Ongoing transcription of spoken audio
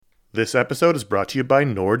This episode is brought to you by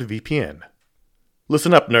NordVPN.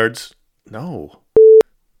 Listen up, nerds. No.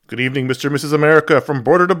 Good evening, Mr. and Mrs. America, from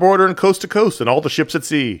border to border and coast to coast and all the ships at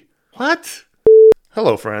sea. What?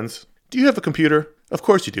 Hello, friends. Do you have a computer? Of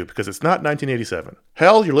course you do, because it's not 1987.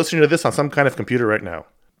 Hell, you're listening to this on some kind of computer right now.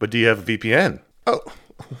 But do you have a VPN? Oh,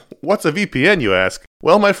 what's a VPN, you ask?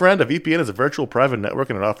 Well, my friend, a VPN is a virtual private network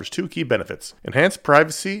and it offers two key benefits: enhanced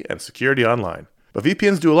privacy and security online. But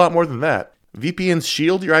VPNs do a lot more than that. VPNs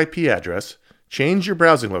shield your IP address, change your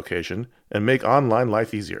browsing location, and make online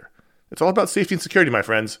life easier. It's all about safety and security, my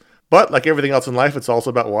friends. But like everything else in life, it's also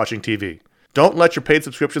about watching TV. Don't let your paid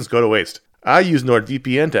subscriptions go to waste. I use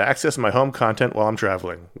NordVPN to access my home content while I'm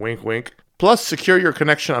traveling. Wink, wink. Plus, secure your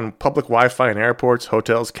connection on public Wi-Fi in airports,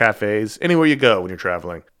 hotels, cafes, anywhere you go when you're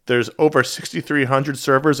traveling. There's over 6,300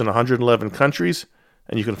 servers in 111 countries,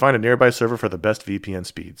 and you can find a nearby server for the best VPN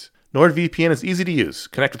speeds. NordVPN is easy to use.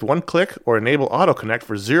 Connect with one click or enable auto-connect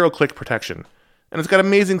for zero-click protection. And it's got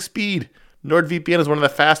amazing speed. NordVPN is one of the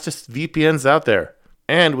fastest VPNs out there.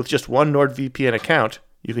 And with just one NordVPN account,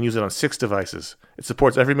 you can use it on 6 devices. It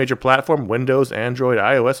supports every major platform: Windows, Android,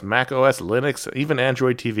 iOS, macOS, Linux, even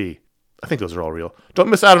Android TV. I think those are all real. Don't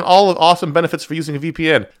miss out on all the awesome benefits for using a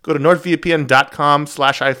VPN. Go to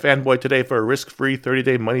nordvpn.com/ifanboy today for a risk-free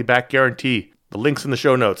 30-day money-back guarantee. The link's in the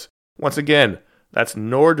show notes. Once again, that's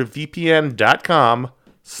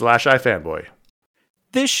nordvpn.com/ifanboy.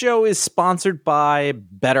 This show is sponsored by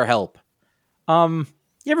BetterHelp. You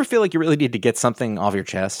ever feel like you really need to get something off your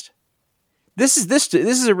chest? This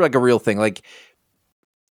is like a real thing. Like,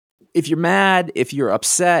 if you're mad, if you're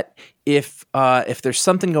upset, if there's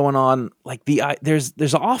something going on, like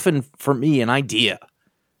there's often for me an idea.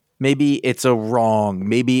 Maybe it's a wrong,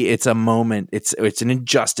 maybe it's a moment, it's an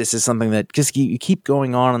injustice, it's something that just you keep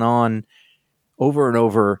going on and on over and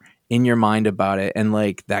over in your mind about it, and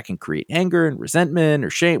like that can create anger and resentment or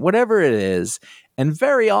shame, whatever it is. And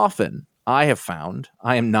very often I have found,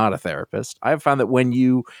 I am not a therapist, I have found that when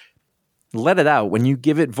you let it out, when you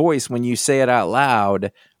give it voice, when you say it out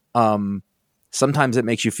loud, sometimes it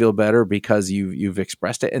makes you feel better because you've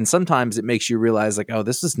expressed it, and sometimes it makes you realize like, oh,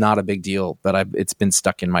 this is not a big deal, but it's been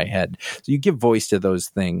stuck in my head. So you give voice to those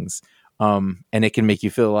things, and it can make you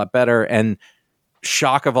feel a lot better. And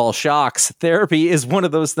shock of all shocks, therapy is one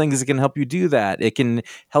of those things that can help you do that. It can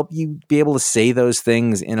help you be able to say those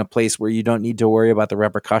things in a place where you don't need to worry about the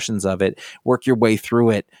repercussions of it, work your way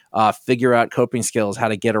through it, figure out coping skills, how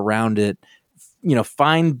to get around it,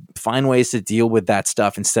 find ways to deal with that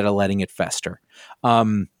stuff instead of letting it fester.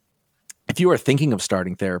 If you are thinking of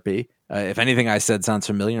starting therapy, if anything I said sounds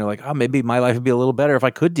familiar, you're like, oh, maybe my life would be a little better if I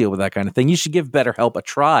could deal with that kind of thing, you should give BetterHelp a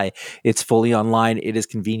try. It's fully online. It is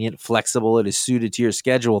convenient, flexible. It is suited to your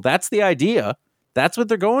schedule. That's the idea. That's what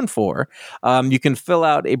they're going for. You can fill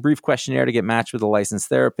out a brief questionnaire to get matched with a licensed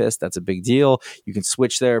therapist. That's a big deal. You can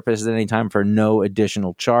switch therapists at any time for no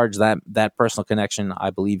additional charge. That personal connection, I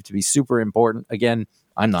believe, to be super important. Again,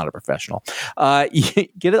 I'm not a professional.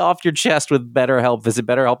 Get it off your chest with BetterHelp. Visit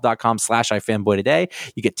BetterHelp.com/ifanboy today.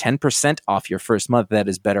 You get 10% off your first month. That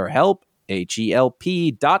is BetterHelp,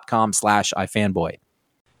 HELP.com/ifanboy.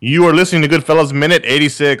 You are listening to Goodfellas Minute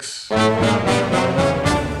 86.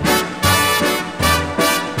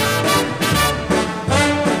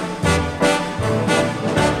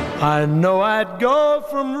 I know I'd go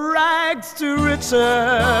from rags to riches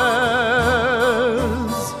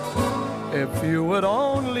if you would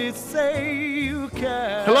only say you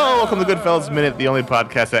can. Hello, welcome to Goodfellas Minute, the only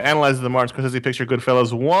podcast that analyzes the Martin Scorsese picture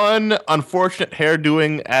Goodfellas one unfortunate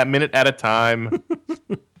hairdoing minute at a time.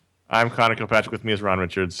 I'm Connor Kilpatrick. With me is Ron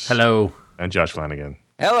Richards. Hello. And Josh Flanagan.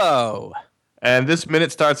 Hello. And this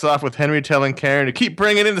minute starts off with Henry telling Karen to keep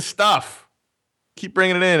bringing in the stuff. Keep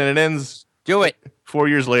bringing it in, and it ends... Do it. 4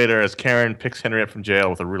 years later as Karen picks Henry up from jail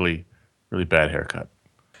with a really, really bad haircut.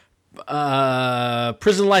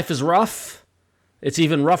 Prison life is rough. It's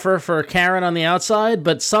even rougher for Karen on the outside,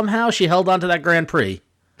 but somehow she held on to that Grand Prix.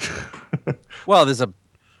 Well, there's but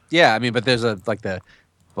there's the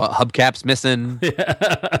hubcap's missing.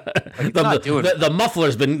 The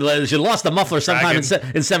muffler's been, she lost the muffler sometime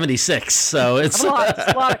in 76, so it's... a lot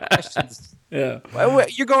of questions. Yeah.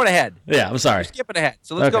 You're going ahead. Yeah, I'm sorry. You're skipping ahead.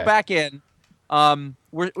 So let's go back in.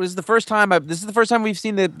 This is the first time we've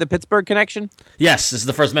seen the Pittsburgh connection? Yes, this is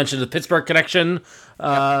the first mention of the Pittsburgh connection.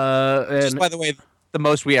 Just by the way, the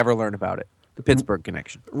most we ever learn about it. The Pittsburgh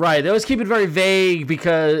connection. Right. They always keep it very vague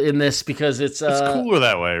because it's cooler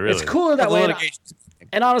that way, really. It's cooler that way.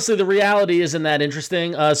 And honestly, the reality isn't that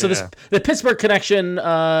interesting. The Pittsburgh connection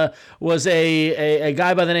was a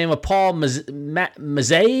guy by the name of Paul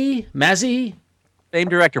Mazzei? Same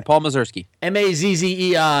director, Paul Mazursky.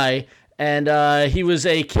 Mazzei. and he was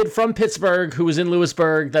a kid from Pittsburgh who was in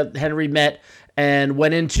Lewisburg that Henry met and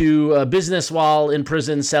went into business while in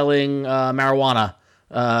prison selling marijuana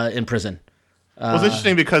in prison. Well, it's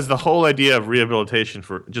interesting because the whole idea of rehabilitation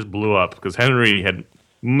just blew up because Henry had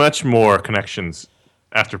much more connections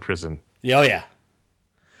after prison. Oh yeah.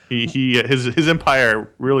 His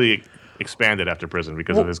empire really expanded after prison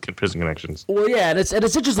because of his prison connections. Well, yeah, and it's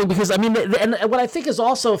interesting because I mean, and what I think is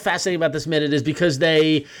also fascinating about this minute is because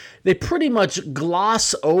they pretty much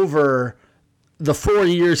gloss over the 4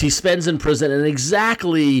 years he spends in prison and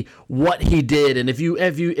exactly what he did. And if you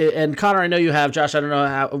and Connor, I know you have, Josh, I don't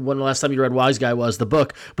know when the last time you read Wise Guy was, the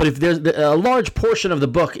book, but if there's a large portion of the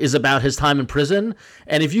book is about his time in prison.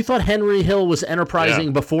 And if you thought Henry Hill was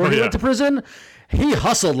enterprising before he went to prison, he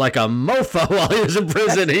hustled like a mofo while he was in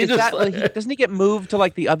prison. Doesn't he get moved to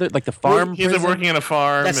like the other, like the farm? He's working in a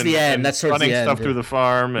farm. That's the end. That's running the end, stuff through the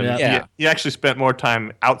farm, and he actually spent more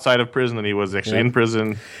time outside of prison than he was actually in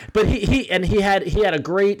prison. But he had a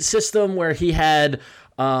great system where he had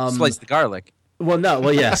slice the garlic. Well, no.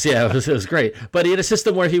 Well, yes, yeah, it was great. But he had a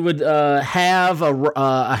system where he would have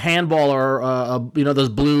a handball or those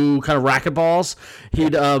blue kind of racket balls.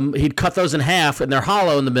 He'd cut those in half, and they're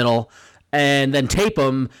hollow in the middle, and then tape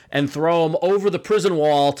them and throw them over the prison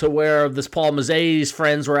wall to where this Paul Mazzei's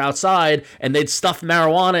friends were outside, and they'd stuff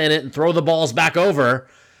marijuana in it and throw the balls back over.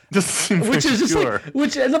 Which is just like,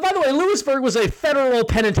 and by the way, Lewisburg was a federal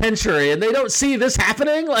penitentiary, and they don't see this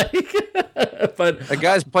happening. Like, but the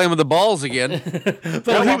guy's playing with the balls again.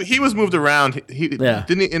 But he was moved around.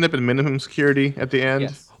 Didn't he end up in minimum security at the end?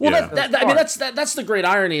 Yes. Well, I mean, that's the great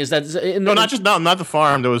irony is that not the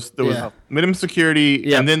farm. There was minimum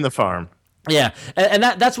security and then the farm. Yeah, and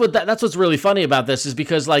that's what's really funny about this is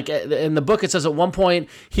because like in the book it says at one point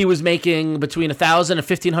he was making between $1,000 and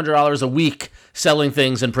 $1,500 a week selling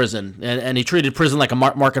things in prison, and he treated prison like a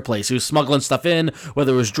marketplace. He was smuggling stuff in,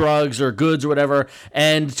 whether it was drugs or goods or whatever.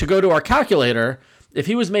 And to go to our calculator, if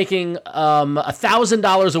he was making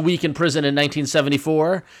 $1,000 a week in prison in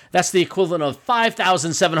 1974, that's the equivalent of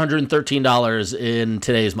 $5,713 in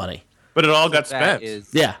today's money. But it all got spent.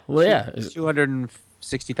 $260,000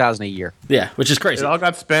 a year. Yeah, which is crazy. It all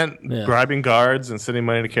got spent bribing guards and sending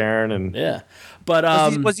money to Karen and But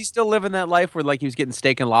was he still living that life where like he was getting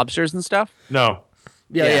steak and lobsters and stuff? No.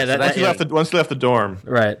 Once he left the dorm.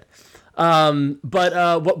 Right.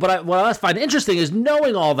 But what I find interesting is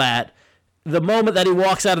knowing all that. The moment that he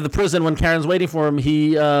walks out of the prison when Karen's waiting for him,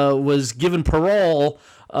 he was given parole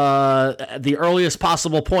at the earliest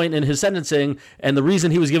possible point in his sentencing, and the reason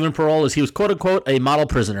he was given parole is he was quote unquote a model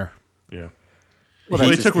prisoner. Yeah. Well,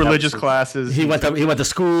 he took religious classes. He went to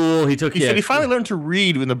school. He said he finally learned to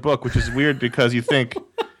read in the book, which is weird because you think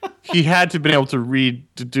he had to have been able to read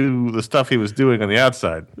to do the stuff he was doing on the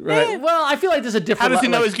outside. Right. Well, I feel like there's a different. How does he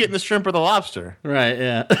know he's getting the shrimp or the lobster? Right.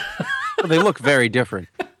 Yeah. Well, they look very different.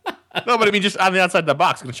 No, but I mean, just on the outside of the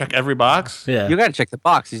box, gonna check every box. Yeah, you got to check the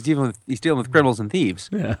box. He's dealing with criminals and thieves.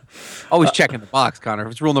 Yeah, always checking the box, Connor.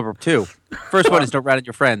 It's rule number 2. First one is don't rat at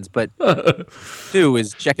your friends, but 2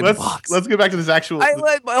 is checking the box. Let's get back to this actual.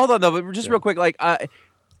 Hold on though, but just real quick, like I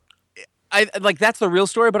like that's the real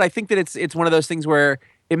story, but I think that it's one of those things where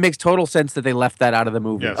it makes total sense that they left that out of the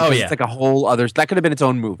movie. Yes. Oh yeah, it's like a whole other. That could have been its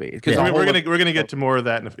own movie. Because we're gonna get to more of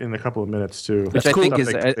that in a couple of minutes too, which I think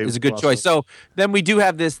is a good choice. So then we do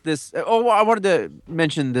have this. Oh, I wanted to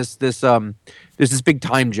mention this. There's this big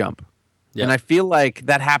time jump, and I feel like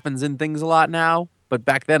that happens in things a lot now. But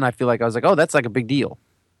back then, I feel like I was like, oh, that's like a big deal.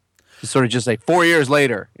 It's sort of just like 4 years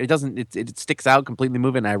later, it doesn't. It sticks out completely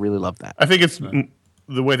moving. And I really love that. I think it's.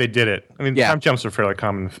 The way they did it. I mean, time jumps are fairly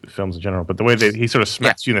common in films in general, but the way he sort of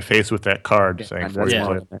smacks you in the face with that card saying 4 years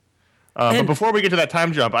later. But before we get to that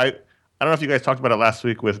time jump, I don't know if you guys talked about it last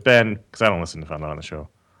week with Ben, because I don't listen if I'm not on the show.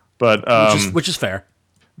 But which is fair.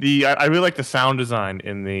 I really like the sound design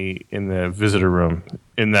in the visitor room,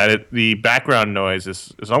 in that the background noise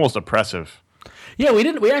is almost oppressive. Yeah,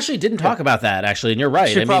 we actually didn't talk about that, actually, and you're right.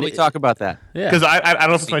 We should probably talk about that. Yeah. Because I don't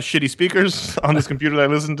know if it's my shitty speakers on this computer that I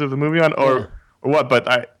listen to the movie on, or what, but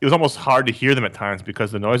it was almost hard to hear them at times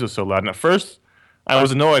because the noise was so loud. And at first, I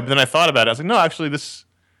was annoyed, but then I thought about it. I was like, no, actually, this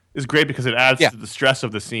is great because it adds to the stress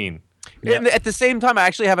of the scene. And at the same time, I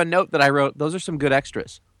actually have a note that I wrote. Those are some good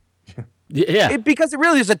extras. Yeah. Because it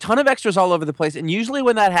really is a ton of extras all over the place. And usually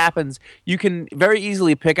when that happens, you can very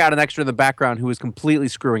easily pick out an extra in the background who is completely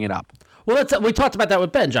screwing it up. Well, we talked about that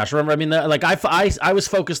with Ben, Josh. Remember? I mean, I was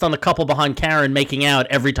focused on the couple behind Karen making out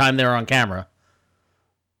every time they were on camera.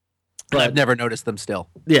 But I've never noticed them still.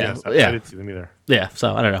 Yeah, I didn't see them either. Yeah,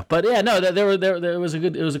 so I don't know, but yeah, no, there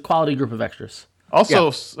was a quality group of extras.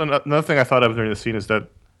 Also, another thing I thought of during the scene is that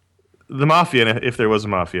the mafia, and if there was a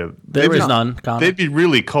mafia, There is none, Connor. they'd be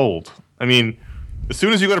really cold. I mean, as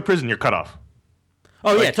soon as you go to prison, you're cut off.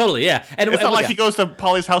 Oh yeah, totally, yeah. And It's not like he goes to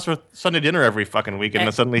Polly's house for Sunday dinner every fucking week, and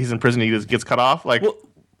then suddenly he's in prison. He just gets cut off. Like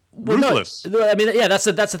ruthless. No, I mean, yeah, that's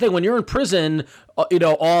the thing. When you're in prison,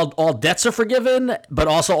 all debts are forgiven, but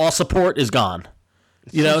also all support is gone.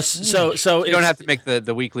 So You don't have to make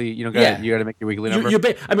the weekly. You got to make your weekly number.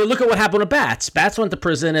 I mean, look at what happened to Bats. Bats went to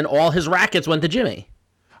prison, and all his rackets went to Jimmy.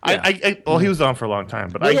 Well, he was on for a long time,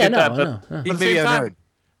 but I get that. But at the same time,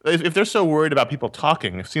 if they're so worried about people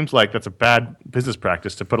talking, it seems like that's a bad business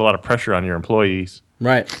practice to put a lot of pressure on your employees.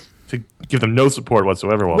 Right. To give them no support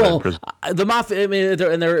whatsoever while they're in prison. The mafia. I mean,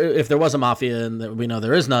 if there was a mafia, and we know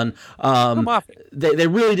there is none, they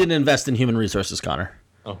really didn't invest in human resources, Connor.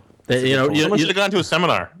 Oh, you should have gone to a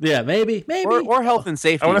seminar. Yeah, maybe, or health and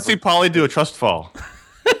safety. I want to see Polly do a trust fall.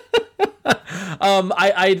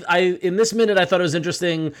 I in this minute I thought it was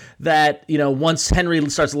interesting that once Henry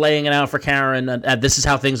starts laying it out for Karen, this is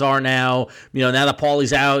how things are now. Now that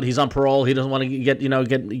Paulie's out, he's on parole. He doesn't want to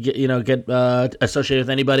get associated with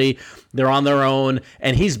anybody. They're on their own,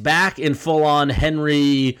 and he's back in full on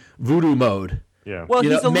Henry voodoo mode. Yeah. Well,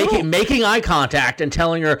 he's making eye contact and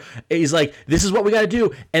telling her, he's like, "This is what we got to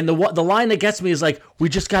do." And the line that gets me is like, "We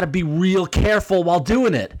just got to be real careful while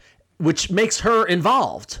doing it." Which makes her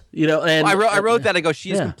involved, And I wrote that. I go,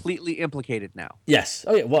 she's completely implicated now. Yes.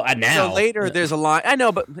 Oh yeah. Well, now. So later, there's a line. I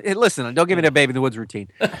know, but listen, don't give me that Baby in the Woods routine.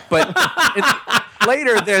 But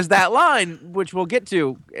later, there's that line which we'll get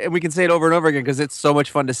to, and we can say it over and over again because it's so much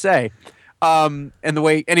fun to say. And the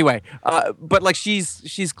way, anyway. But like,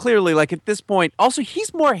 she's clearly like at this point. Also,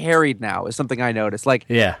 he's more harried now. Is something I noticed. Like,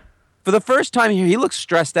 for the first time here, he looks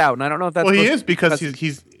stressed out, and I don't know if that's. Well, he is because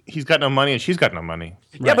he's got no money and she's got no money.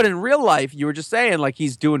 Yeah, but in real life, you were just saying like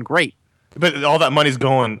he's doing great. But all that money's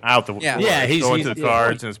going out the he's going to the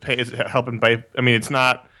cards and it's helping buy. I mean, it's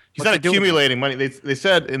not. He's not accumulating money. They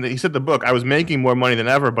said he said in the book, I was making more money than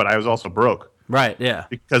ever, but I was also broke. Right. Yeah.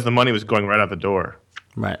 Because the money was going right out the door.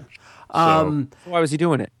 Right. So why was he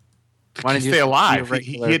doing it? Why did he stay alive?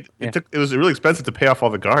 It was really expensive to pay off all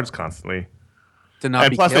the guards constantly. To not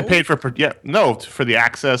be plus killed? They paid for the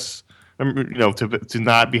access. To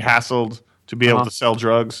not be hassled, to be able to sell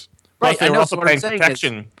drugs. Right. Plus, they were also paying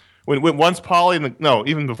protection. When once Polly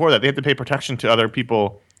even before that, they had to pay protection to other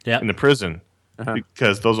people in the prison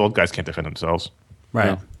because those old guys can't defend themselves. Right.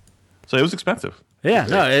 Yeah. So it was expensive. Yeah,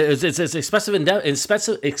 no, it's expensive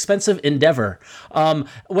endeavor.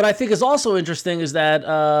 What I think is also interesting is that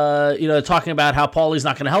talking about how Paulie's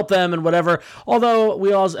not going to help them and whatever.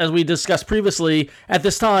 Although as we discussed previously, at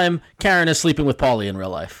this time Karen is sleeping with Paulie in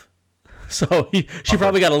real life, so she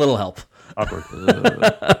probably got a little help. Awkward.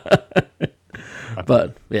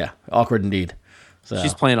 But yeah, awkward indeed. So.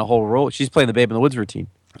 She's playing a whole role. She's playing the Babe in the Woods routine.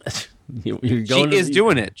 She is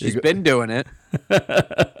doing it. She's been doing it.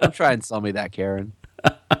 Don't try and sell me that, Karen.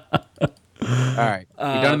 All right, you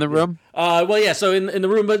done in the room? Well, yeah. So in the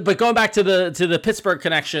room, but going back to the Pittsburgh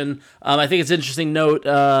connection, I think it's an interesting note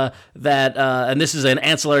that and this is an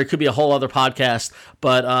ancillary, could be a whole other podcast,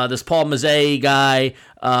 but this Paul Mazzei guy,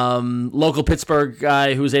 local Pittsburgh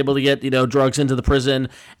guy who was able to get drugs into the prison.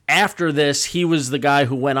 After this, he was the guy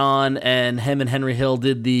who went on, and him and Henry Hill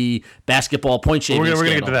did the basketball point shaving. We're gonna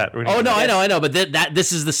get to that. I know, but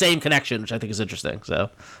this is the same connection, which I think is interesting. So.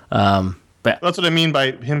 But that's what I mean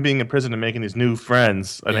by him being in prison and making these new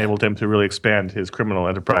friends enabled him to really expand his criminal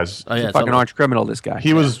enterprise. Oh, yeah, fucking arch criminal, this guy.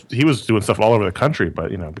 He was doing stuff all over the country, but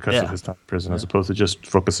because of his time in prison, as opposed to just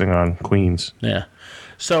focusing on Queens. Yeah.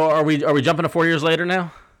 So are we jumping to 4 years later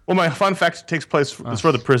now? Well, my fun fact takes place it's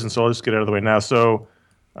for the prison, so I'll just get it out of the way now. So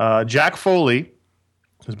Jack Foley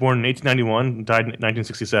was born in 1891, died in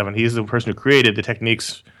 1967. He's the person who created the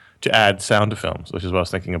techniques to add sound to films, which is what I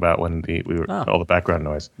was thinking about when all the background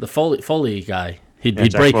noise. The Foley guy, he'd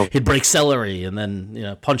break celery and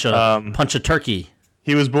then punch a turkey.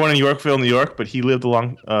 He was born in Yorkville, New York, but he lived a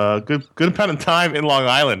long, good amount of time in Long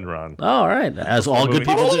Island, Ron. Oh, all right, as all good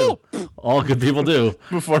people do. All good people do.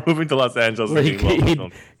 Before moving to Los Angeles,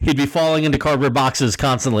 he'd be falling into cardboard boxes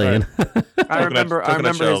constantly. Right. I remember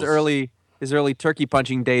his early turkey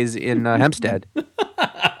punching days in Hempstead.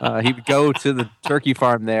 He would go to the turkey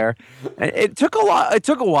farm there. It took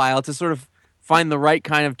a while to sort of find the right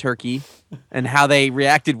kind of turkey and how they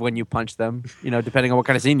reacted when you punched them, depending on what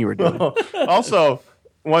kind of scene you were doing. Also,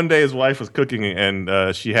 one day his wife was cooking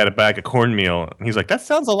and she had a bag of cornmeal. And he's like, "That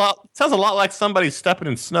sounds a lot like somebody stepping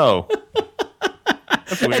in snow."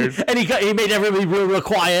 That's weird. And he made everybody real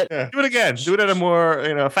quiet. Yeah. Do it again. Do it at a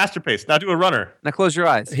more faster pace. Now do a runner. Now close your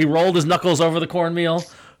eyes. He rolled his knuckles over the cornmeal.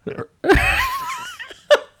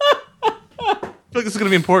 like this is going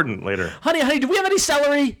to be important later. Honey, do we have any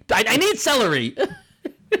celery? I need celery.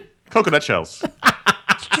 Coconut shells.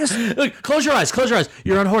 Just look, close your eyes.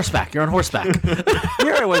 You're on horseback. Here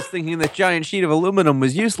I was thinking that giant sheet of aluminum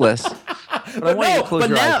was useless. But I want you to close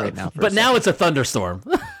your eyes right now. But now it's a thunderstorm.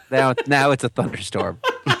 Now it's a thunderstorm.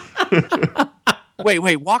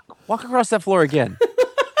 Wait, walk across that floor again.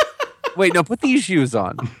 Wait, no, put these shoes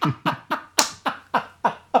on.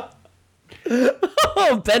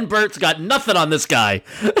 Oh, Ben Burt's got nothing on this guy.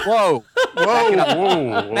 Whoa.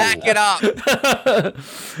 Back it up.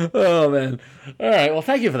 Oh, man. All right. Well,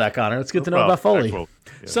 thank you for that, Connor. It's good to know about Foley. Yeah.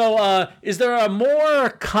 So, is there a more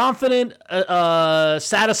confident,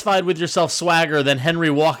 satisfied with yourself swagger than Henry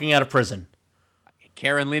walking out of prison?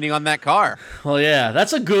 Karen leaning on that car. Well, yeah,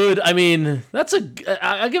 that's a good. I mean,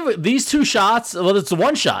 I give it these two shots. Well, it's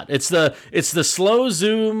one shot. It's the slow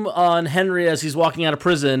zoom on Henry as he's walking out of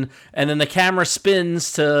prison, and then the camera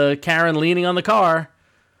spins to Karen leaning on the car,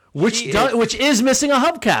 which is missing a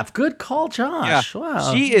hubcap. Good call, Josh. Yeah.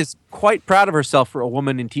 Wow. She is quite proud of herself for a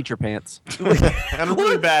woman in teacher pants. And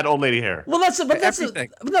really bad old lady hair. Well, that's everything.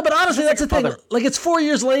 But honestly, that's the thing. Like, it's 4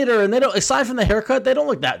 years later, and they don't. Aside from the haircut, they don't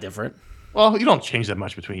look that different. Well, you don't change that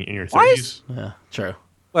much between in your 30s. Yeah, true.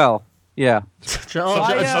 Well, yeah. Some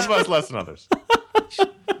of us less than others.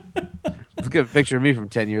 Let's get a picture of me from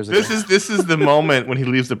 10 years ago. This is the moment when he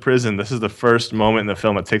leaves the prison. This is the first moment in the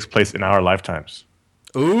film that takes place in our lifetimes.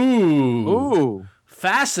 Ooh.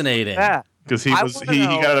 Fascinating. Yeah. Because he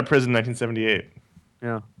got out of prison in 1978.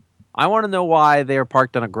 Yeah. I want to know why they are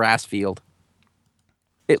parked on a grass field.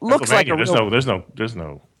 It looks like There's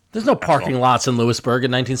no parking lots in Lewisburg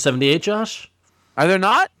in 1978, Josh. Are there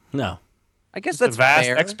not? No. I guess it's that's a vast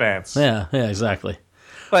fair. expanse. Yeah, exactly.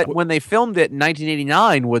 But when they filmed it in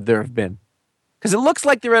 1989, would there have been? Because it looks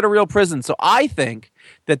like they're at a real prison. So I think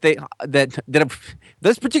that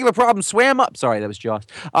this particular problem swam up. Sorry, that was Josh.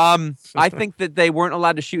 I think that they weren't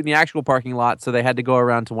allowed to shoot in the actual parking lot, so they had to go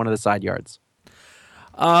around to one of the side yards.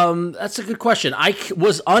 That's a good question. I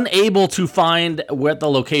was unable to find what the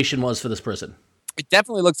location was for this prison. It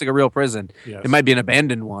definitely looks like a real prison. Yes. It might be an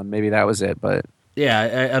abandoned one. Maybe that was it. But yeah,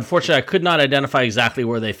 unfortunately, I could not identify exactly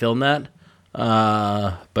where they filmed that.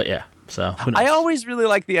 But yeah, so who knows? I always really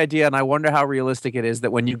like the idea, and I wonder how realistic it is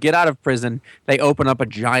that when you get out of prison, they open up a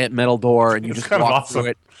giant metal door and you just walk through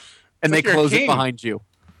it, and they close it behind you.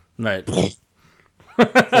 Right.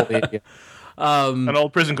 An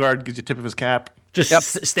old prison guard gives you a tip of his cap.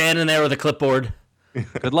 Just standing there with a clipboard.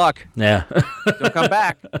 Good luck. Yeah. Don't come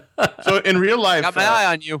back. So in real life, Got my eye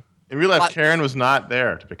on you. In real life, Karen was not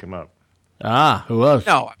there to pick him up. Who was?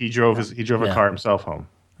 No. He drove a car himself home.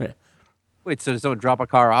 Wait, so did someone drop a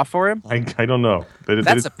car off for him? I don't know.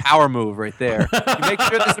 That's a power move right there. You make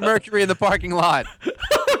sure there's a Mercury in the parking lot.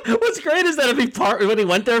 What's great is that when he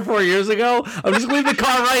went there 4 years ago, I'm just leaving the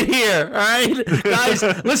car right here. All right, guys.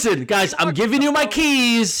 Listen, guys. I'm giving you my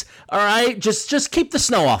keys. All right, just keep the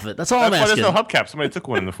snow off it. That's all I'm asking. There's no hubcap. Somebody took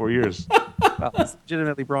one in the 4 years. Well, it's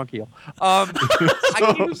legitimately bronchial. I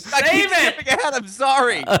keep skipping ahead. I'm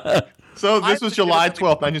sorry. So this was July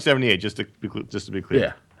 12th, 1978. Just to be clear.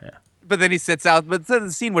 Yeah. But then he sits out. But then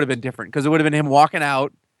the scene would have been different because it would have been him walking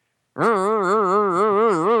out.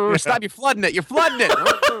 Stop! You're flooding it. You're flooding it.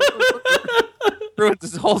 Ruins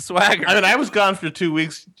his whole swagger. I mean, I was gone for 2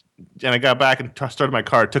 weeks, and I got back and started my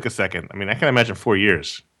car. It took a second. I mean, I can't imagine 4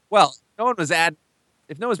 years. Well,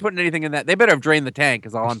 if no one's putting anything in that, they better have drained the tank.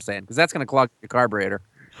 Is all I'm saying, because that's going to clog your carburetor.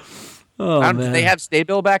 Oh, man. Did they have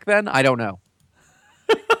Stay-Bill back then? I don't know.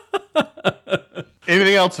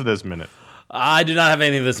 Anything else for this minute? I do not have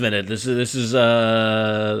anything this minute. This is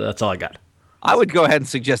that's all I got. I would go ahead and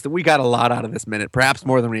suggest that we got a lot out of this minute, perhaps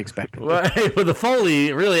more than we expected. Well, the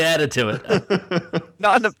Foley really added to it.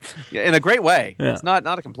 Not in a great way. Yeah. It's not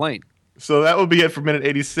a complaint. So that will be it for minute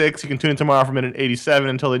 86. You can tune in tomorrow for minute 87.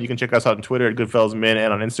 Until then, you can check us out on Twitter at Goodfellas Minute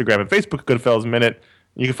and on Instagram and Facebook at Goodfellas Minute.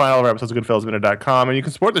 You can find all of our episodes at goodfellasminute.com, and you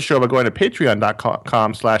can support the show by going to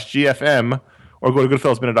patreon.com/GFM or go to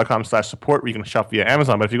goodfellasminute.com/support where you can shop via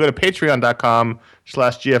Amazon. But if you go to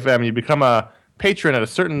patreon.com/GFM, you become a patron at a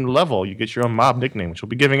certain level, you get your own mob nickname, which we'll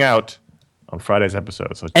be giving out on Friday's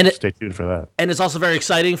episode. So stay tuned for that. And it's also very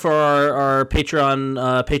exciting for our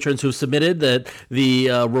Patreon patrons who submitted that the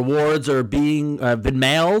rewards are being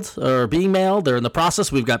mailed. They're in the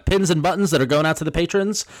process. We've got pins and buttons that are going out to the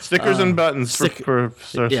patrons. Stickers and buttons for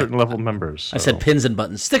certain level members. So. I said pins and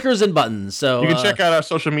buttons. Stickers and buttons. So you can check out our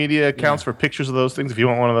social media accounts for pictures of those things if you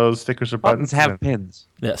want one of those stickers or buttons. Have pins.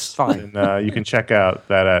 Yes. Fine. And you can check out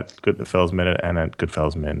that at Goodfellas Minute and at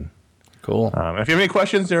Goodfellas Min. Cool. If you have any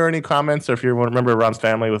questions or any comments, or if you're a member of Ron's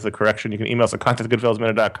family with a correction, you can email us at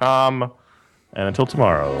contact@goodfellasminute.com. And until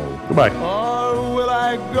tomorrow, goodbye.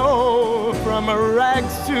 I go from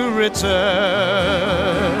rags to riches.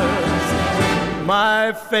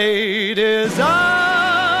 My fate is